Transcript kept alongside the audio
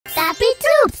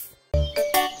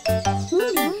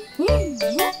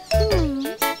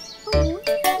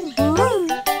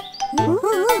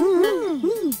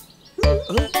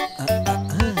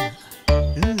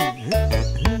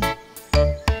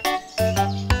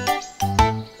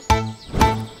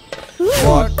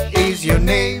is your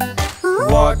name?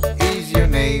 What is your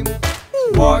name?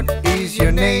 What is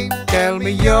your name? Tell me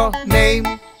your name.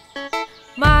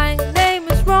 My name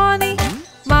is Ronnie.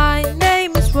 My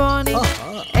name is Ronnie.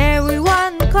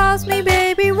 Everyone calls me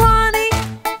Baby Ronnie.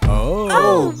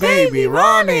 Oh, Baby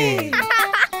Ronnie.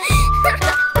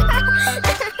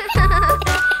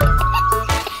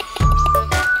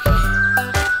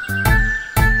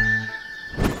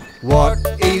 What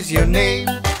is your name?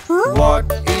 What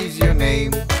is your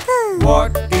name?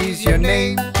 What is your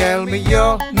name? Tell me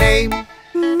your name.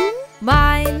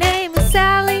 My name is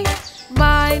Sally.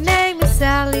 My name is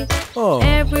Sally.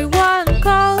 Everyone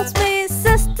calls me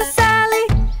Sister Sally.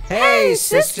 Hey,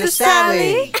 Sister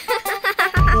Sally.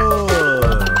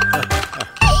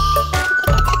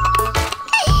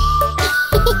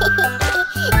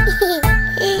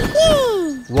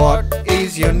 What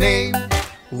is your name?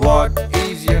 What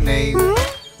is your name?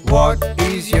 What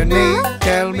is your name?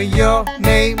 Tell me your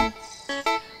name.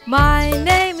 My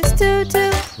name is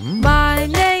Tutu. My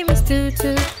name is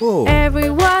Tutu.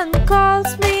 Everyone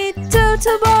calls me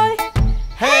Tutu Boy.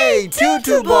 Hey,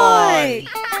 Tutu Boy.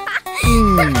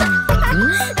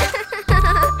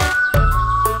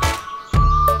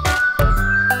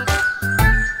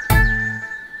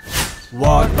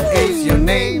 What is your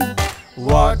name?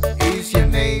 What is your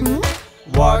name?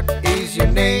 What is your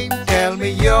name? Tell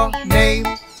me your name.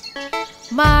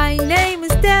 My name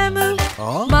is Demu.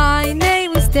 My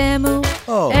name is Demu.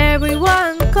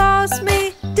 Everyone calls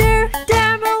me Dear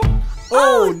Demu.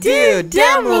 Oh, dear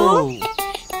Demu.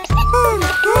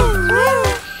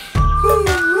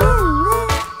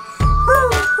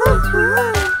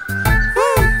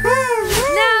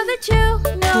 Now that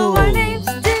you know our names,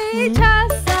 teach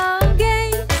us some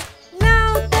games.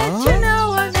 Now that you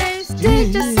know our names,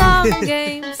 teach us some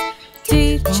games.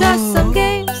 Teach us some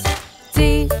games.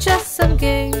 Teach us some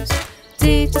games.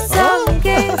 Teach us some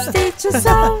games. Teach us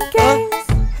some.